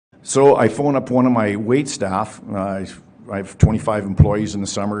So I phone up one of my wait staff. I have 25 employees in the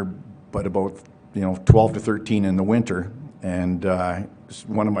summer, but about 12 to 13 in the winter. And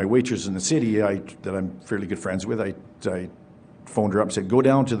one of my waitresses in the city that I'm fairly good friends with, I phoned her up and said, go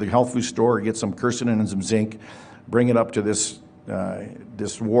down to the health food store, get some quercitin and some zinc, bring it up to this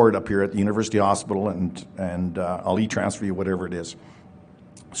ward up here at the University Hospital, and I'll e-transfer you whatever it is.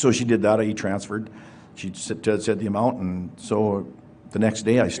 So she did that. I e-transferred. She said the amount, and so the next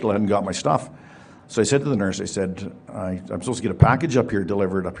day I still hadn't got my stuff. So I said to the nurse, I said, I'm supposed to get a package up here,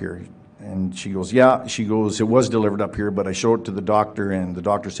 delivered up here. And she goes, yeah. She goes, it was delivered up here, but I showed it to the doctor, and the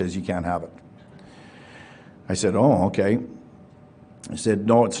doctor says you can't have it. I said, oh, okay. I said,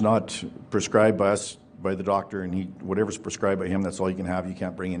 no, it's not prescribed by us, by the doctor, and whatever's prescribed by him, that's all you can have. You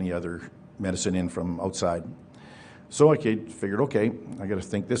can't bring any other medicine in from outside. So I figured, okay, I got to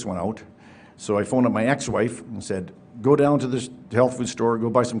think this one out. So I phoned up my ex-wife and said, go down to this health food store, go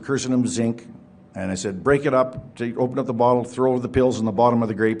buy some quercitin zinc, and I said, break it up, open up the bottle, throw the pills in the bottom of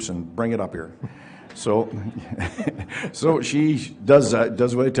the grapes, and bring it up here. So, so she does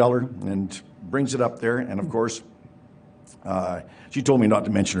what I tell her, and brings it up there, and of course, she told me not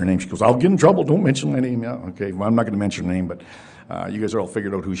to mention her name. She goes, I'll get in trouble, don't mention my name. Yeah, okay, well, I'm not going to mention her name, but you guys are all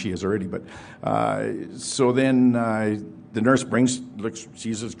figured out who she is already. But so then the nurse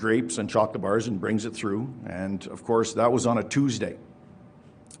sees his grapes and chocolate bars and brings it through, and of course, that was on a Tuesday.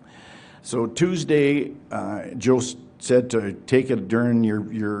 So Tuesday, Joe said to take it during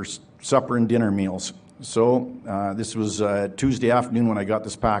your supper and dinner meals. So this was Tuesday afternoon when I got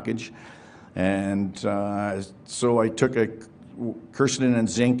this package. And so I took a quercetin and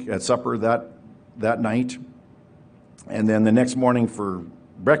zinc at supper that night. And then the next morning for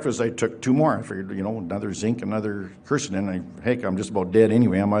breakfast, I took 2 more. I figured, another zinc, another quercetin. Heck, I'm just about dead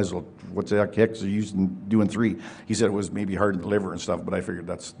anyway. I might as well, what's the heck is he doing 3? He said it was maybe hard to deliver and stuff, but I figured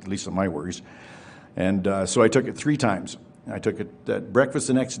that's the least of my worries. And so I took it 3 times. I took it at breakfast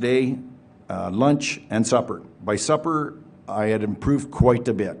the next day, lunch, and supper. By supper, I had improved quite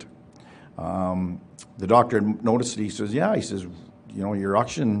a bit. The doctor had noticed it. He says, yeah, he says, your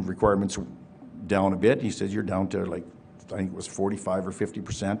oxygen requirements down a bit. He says, you're down to like, I think it was 45 or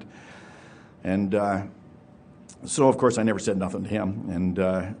 50%. And so, of course, I never said nothing to him. And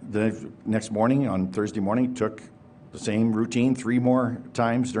the next morning, on Thursday morning, took the same routine 3 more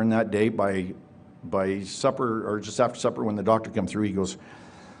times during that day. By supper, or just after supper, when the doctor came through, he goes,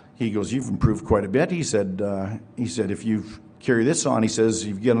 you've improved quite a bit. He said, if you carry this on, he says, if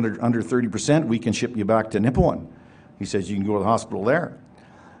you get under 30%, we can ship you back to Nipawin. He says, you can go to the hospital there.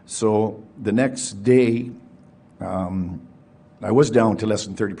 So the next day, I was down to less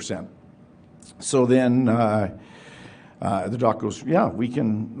than 30%. So then the doc goes, yeah, we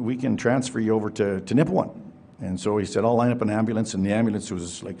can transfer you over to Nipawin. And so he said, I'll line up an ambulance, and the ambulance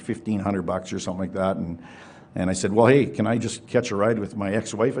was like $1,500 or something like that. And I said, well, hey, can I just catch a ride with my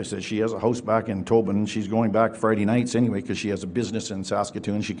ex-wife? I said, she has a house back in Tobin. She's going back Friday nights anyway because she has a business in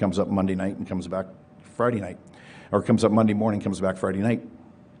Saskatoon. She comes up Monday night and comes back Friday night. Or comes up Monday morning, comes back Friday night.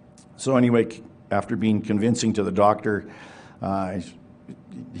 So anyway, after being convincing to the doctor,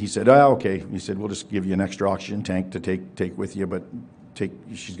 he said, okay. He said, we'll just give you an extra oxygen tank to take with you, but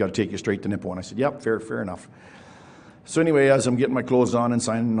she's got to take you straight to Nipawin. I said, yep, fair enough. So anyway, as I'm getting my clothes on and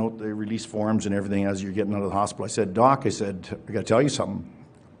signing out the release forms and everything as you're getting out of the hospital, I said, Doc, I got to tell you something.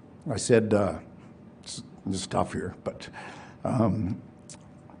 I said, this is tough here, but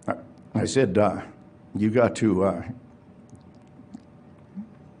I said, you got to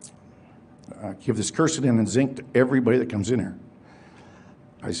give this quercetin and zinc to everybody that comes in here.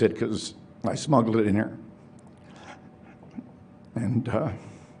 I said, because I smuggled it in here. And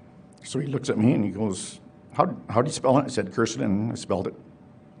so he looks at me and he goes, how do you spell it? I said, quercetin, and I spelled it.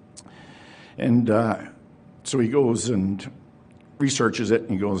 And so he goes and researches it,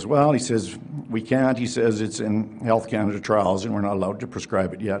 and he goes, well, he says, we can't. He says, it's in Health Canada trials, and we're not allowed to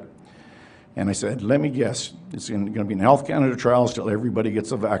prescribe it yet. And I said, let me guess, it's going to be in Health Canada trials till everybody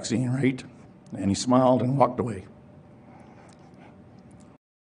gets a vaccine, right? And he smiled and walked away.